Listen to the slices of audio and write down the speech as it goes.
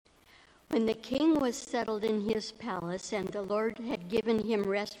When the king was settled in his palace and the Lord had given him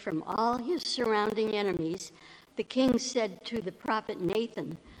rest from all his surrounding enemies, the king said to the prophet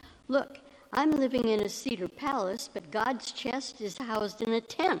Nathan, "Look, I'm living in a cedar palace, but God's chest is housed in a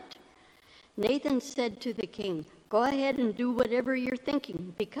tent." Nathan said to the king, "Go ahead and do whatever you're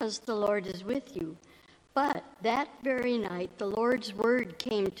thinking, because the Lord is with you." But that very night, the Lord's word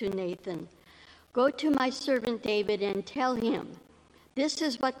came to Nathan. "Go to my servant David and tell him, 'This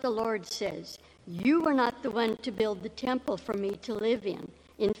is what the Lord says. You are not the one to build the temple for me to live in.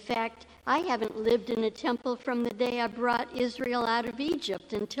 In fact, I haven't lived in a temple from the day I brought Israel out of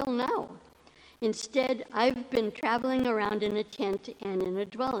Egypt until now. Instead, I've been traveling around in a tent and in a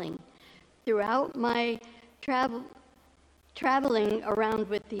dwelling. Throughout my traveling around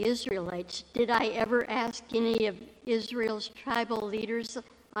with the Israelites, did I ever ask any of Israel's tribal leaders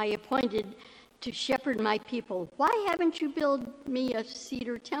I appointed to shepherd my people, 'Why haven't you built me a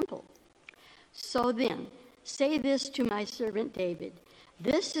cedar temple?' So then, say this to my servant David,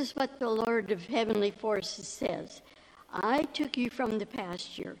 'This is what the Lord of heavenly forces says. I took you from the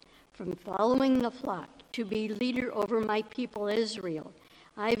pasture, from following the flock, to be leader over my people Israel.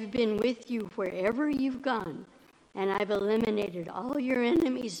 I've been with you wherever you've gone, and I've eliminated all your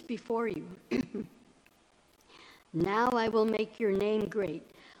enemies before you. Now I will make your name great,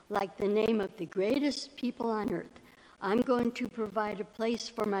 like the name of the greatest people on earth. I'm going to provide a place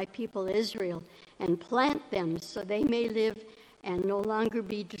for my people Israel and plant them so they may live and no longer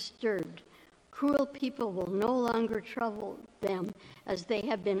be disturbed. Cruel people will no longer trouble them as they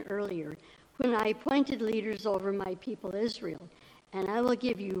have been earlier, when I appointed leaders over my people Israel, and I will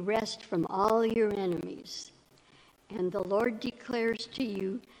give you rest from all your enemies. And the Lord declares to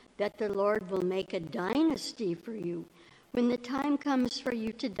you that the Lord will make a dynasty for you. When the time comes for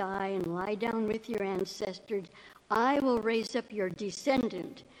you to die and lie down with your ancestors, I will raise up your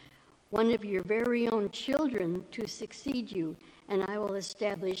descendant, one of your very own children, to succeed you, and I will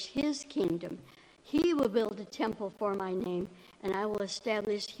establish his kingdom. He will build a temple for my name, and I will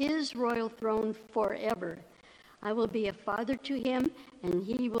establish his royal throne forever. I will be a father to him, and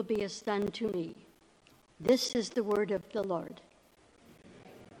he will be a son to me." This is the word of the Lord.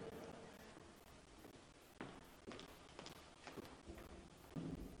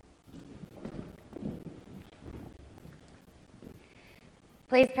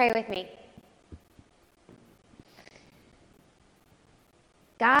 Please pray with me.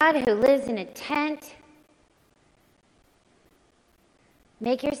 God, who lives in a tent,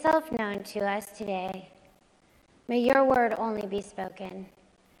 make yourself known to us today. May your word only be spoken.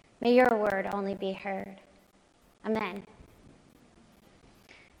 May your word only be heard. Amen.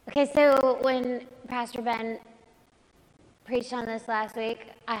 Okay, so when Pastor Ben preached on this last week,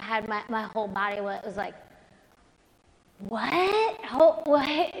 I had my whole body was like, what?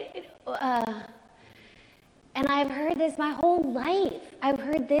 What? And I've heard this my whole life. I've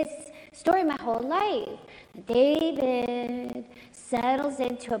heard this story my whole life. David settles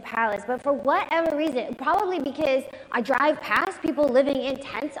into a palace, but for whatever reason, probably because I drive past people living in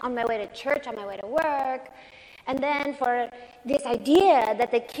tents on my way to church, on my way to work, and then for this idea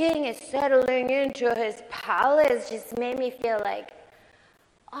that the king is settling into his palace just made me feel like,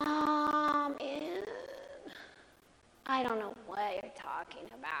 I don't know what you're talking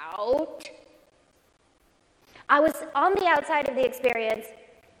about. I was on the outside of the experience,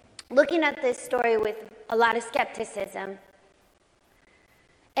 looking at this story with a lot of skepticism.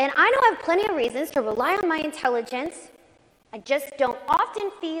 And I know I have plenty of reasons to rely on my intelligence. I just don't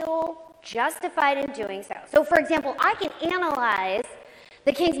often feel justified in doing so. So, for example, I can analyze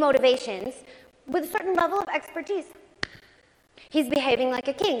the king's motivations with a certain level of expertise. He's behaving like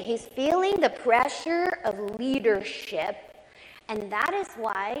a king. He's feeling the pressure of leadership, and that is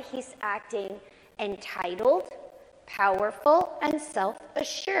why he's acting entitled, powerful, and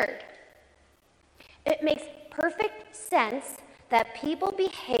self-assured. It makes perfect sense that people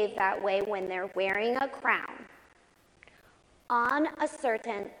behave that way when they're wearing a crown on a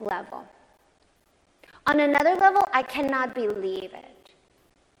certain level. On another level, I cannot believe it.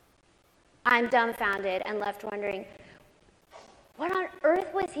 I'm dumbfounded and left wondering, what on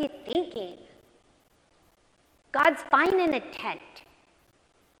earth was he thinking? God's fine in a tent.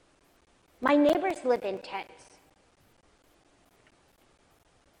 My neighbors live in tents.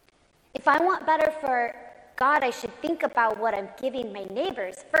 If I want better for God, I should think about what I'm giving my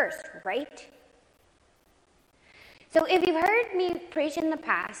neighbors first, right? So if you've heard me preach in the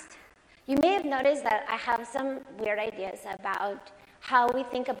past, you may have noticed that I have some weird ideas about how we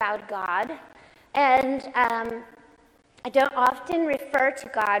think about God. And I don't often refer to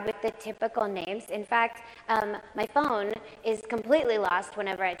God with the typical names. In fact, my phone is completely lost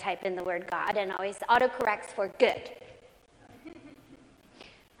whenever I type in the word God and always autocorrects for good.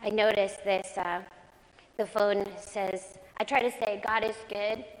 I noticed this, the phone says, I try to say God is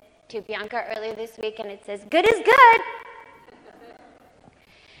good to Bianca earlier this week, and it says, good is good.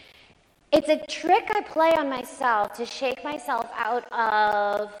 It's a trick I play on myself to shake myself out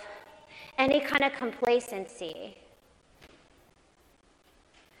of any kind of complacency.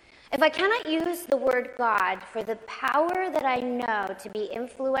 If I cannot use the word God for the power that I know to be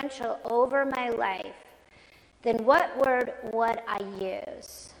influential over my life, then what word would I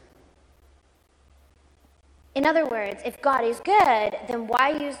use? In other words, if God is good, then why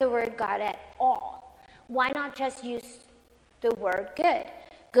use the word God at all? Why not just use the word good?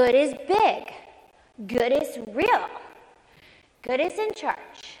 Good is big. Good is real. Good is in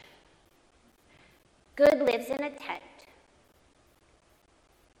charge. Good lives in a tent.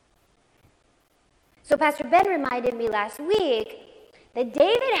 So Pastor Ben reminded me last week that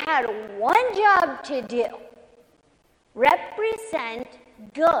David had one job to do: represent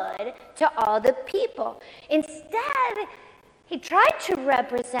good to all the people. Instead, he tried to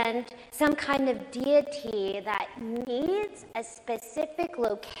represent some kind of deity that needs a specific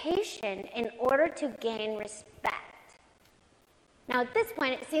location in order to gain respect. Now, at this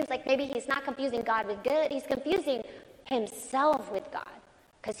point, it seems like maybe he's not confusing God with good, he's confusing himself with God.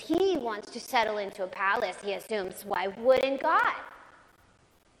 Because he wants to settle into a palace, he assumes. Why wouldn't God?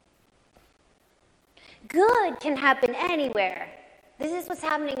 Good can happen anywhere. This is what's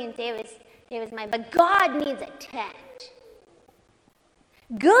happening in David's mind. But God needs a tent.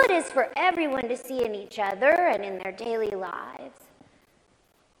 Good is for everyone to see in each other and in their daily lives.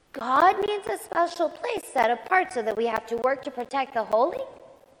 God needs a special place set apart so that we have to work to protect the holy.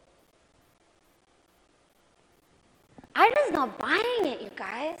 I'm just not buying it, you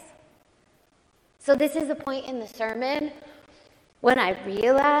guys. So this is the point in the sermon when I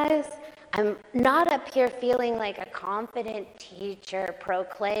realize I'm not up here feeling like a confident teacher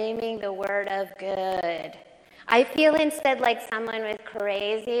proclaiming the word of good. I feel instead like someone with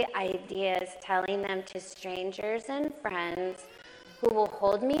crazy ideas telling them to strangers and friends who will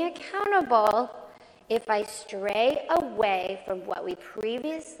hold me accountable if I stray away from what we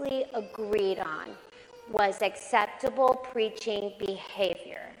previously agreed on was acceptable preaching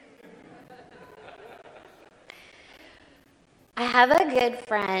behavior. I have a good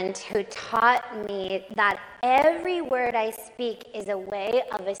friend who taught me that every word I speak is a way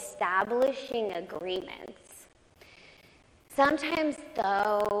of establishing agreements. Sometimes,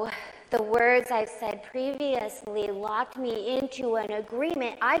 though, the words I've said previously locked me into an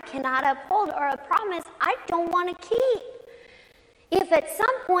agreement I cannot uphold or a promise I don't want to keep. If at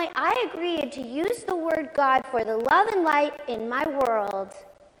some point I agreed to use the word God for the love and light in my world,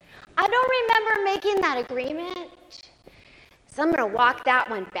 I don't remember making that agreement. So I'm going to walk that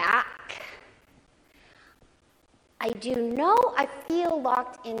one back. I do know I feel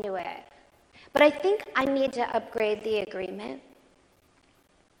locked into it, but I think I need to upgrade the agreement.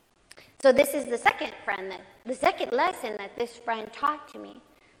 So this is the second lesson that this friend taught to me.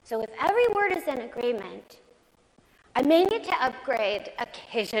 So if every word is an agreement, I may need to upgrade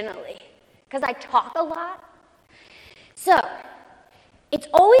occasionally because I talk a lot. So it's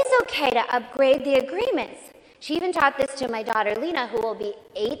always okay to upgrade the agreements. She even taught this to my daughter Lena, who will be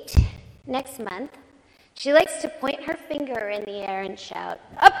 8 next month. She likes to point her finger in the air and shout,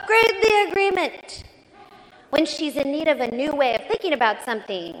 "Upgrade the agreement," when she's in need of a new way of thinking about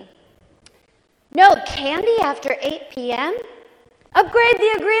something. No candy after 8 p.m.? Upgrade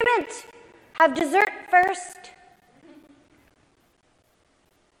the agreement. Have dessert first.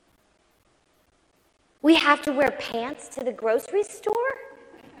 We have to wear pants to the grocery store?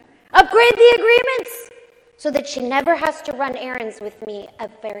 Upgrade the agreements so that she never has to run errands with me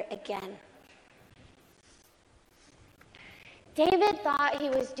ever again. David thought he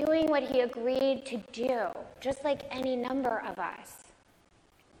was doing what he agreed to do, just like any number of us.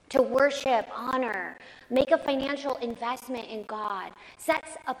 To worship, honor, make a financial investment in God,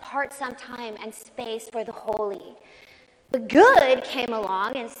 sets apart some time and space for the holy. The good came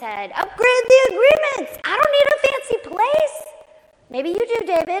along and said, upgrade the agreements. I don't need a fancy place. Maybe you do,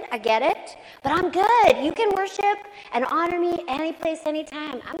 David. I get it. But I'm good. You can worship and honor me any place,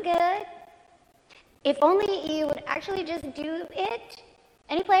 anytime. I'm good. If only you would actually just do it.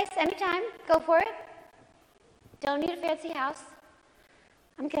 Any place, anytime. Go for it. Don't need a fancy house.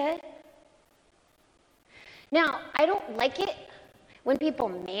 I'm good. Now, I don't like it when people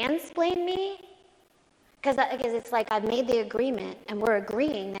mansplain me. Because it's like I've made the agreement and we're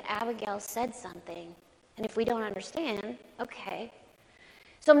agreeing that Abigail said something. And if we don't understand, okay.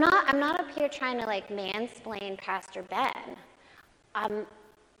 So I'm not up here trying to like mansplain Pastor Ben.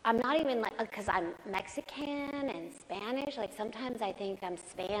 I'm not even like, because I'm Mexican and Spanish, like sometimes I think I'm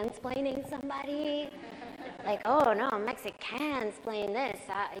splain somebody. Like, oh no, Mexicans playing this,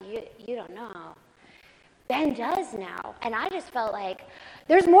 you don't know. Ben does now. And I just felt like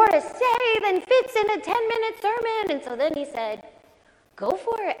there's more to say than fits in a 10-minute sermon. And so then he said, go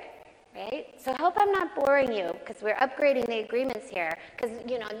for it, right? So I hope I'm not boring you because we're upgrading the agreements here. Because,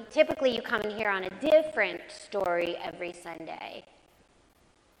 typically you come in here on a different story every Sunday.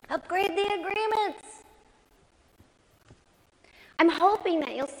 Upgrade the agreements. I'm hoping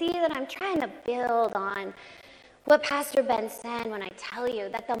that you'll see that I'm trying to build on what Pastor Ben said when I tell you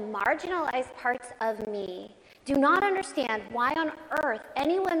that the marginalized parts of me do not understand why on earth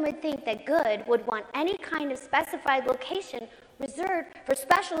anyone would think that good would want any kind of specified location reserved for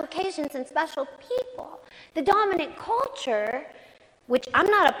special occasions and special people. The dominant culture, which I'm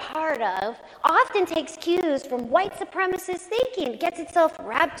not a part of, often takes cues from white supremacist thinking, gets itself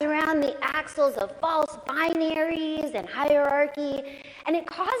wrapped around the axles of false binaries and hierarchy, and it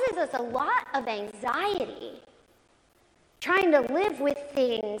causes us a lot of anxiety, trying to live with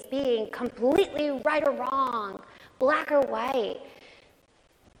things being completely right or wrong, black or white.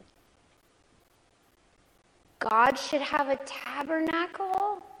 God should have a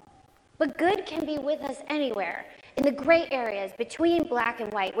tabernacle, but good can be with us anywhere, in the gray areas between black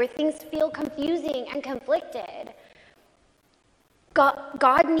and white, where things feel confusing and conflicted.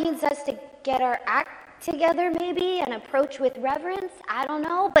 God needs us to get our act together maybe and approach with reverence, I don't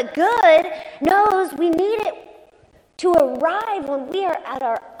know, but good knows we need it to arrive when we are at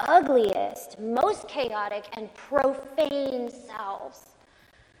our ugliest, most chaotic, and profane selves.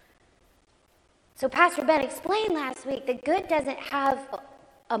 So Pastor Ben explained last week that good doesn't have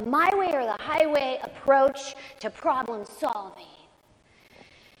a my way or the highway approach to problem solving.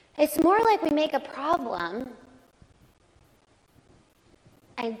 It's more like we make a problem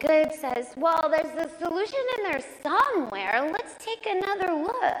and good says, well, there's a solution in there somewhere. Let's take another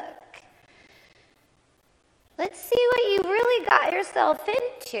look. Let's see what you really got yourself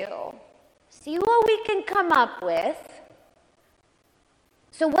into. See what we can come up with.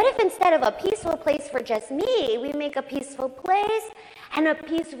 So what if instead of a peaceful place for just me, we make a peaceful place and a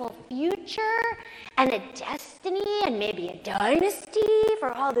peaceful future and a destiny and maybe a dynasty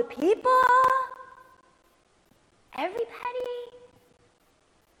for all the people? Everybody?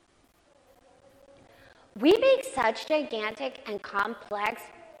 We make such gigantic and complex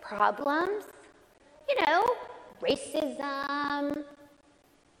problems. Racism,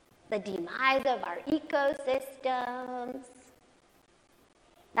 the demise of our ecosystems,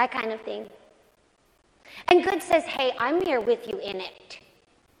 that kind of thing. And good says, hey, I'm here with you in it.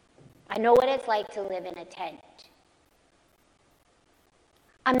 I know what it's like to live in a tent.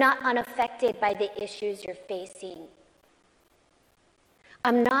 I'm not unaffected by the issues you're facing.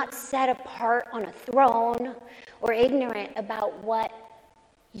 I'm not set apart on a throne or ignorant about what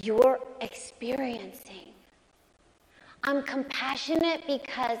you're experiencing. I'm compassionate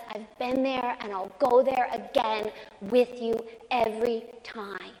because I've been there and I'll go there again with you every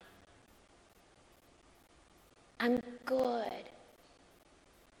time. I'm good.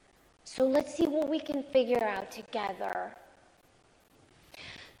 So let's see what we can figure out together.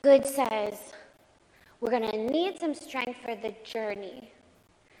 Good says, we're going to need some strength for the journey.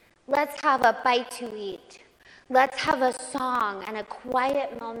 Let's have a bite to eat. Let's have a song and a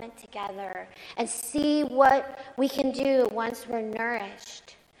quiet moment together and see what we can do once we're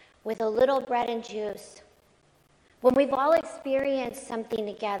nourished with a little bread and juice. When we've all experienced something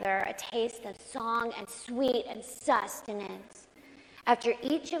together, a taste of song and sweet and sustenance, after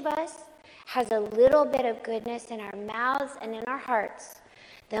each of us has a little bit of goodness in our mouths and in our hearts,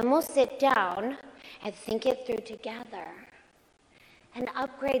 then we'll sit down and think it through together and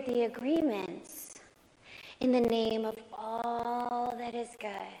upgrade the agreements in the name of all that is good.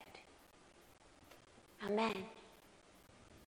 Amen.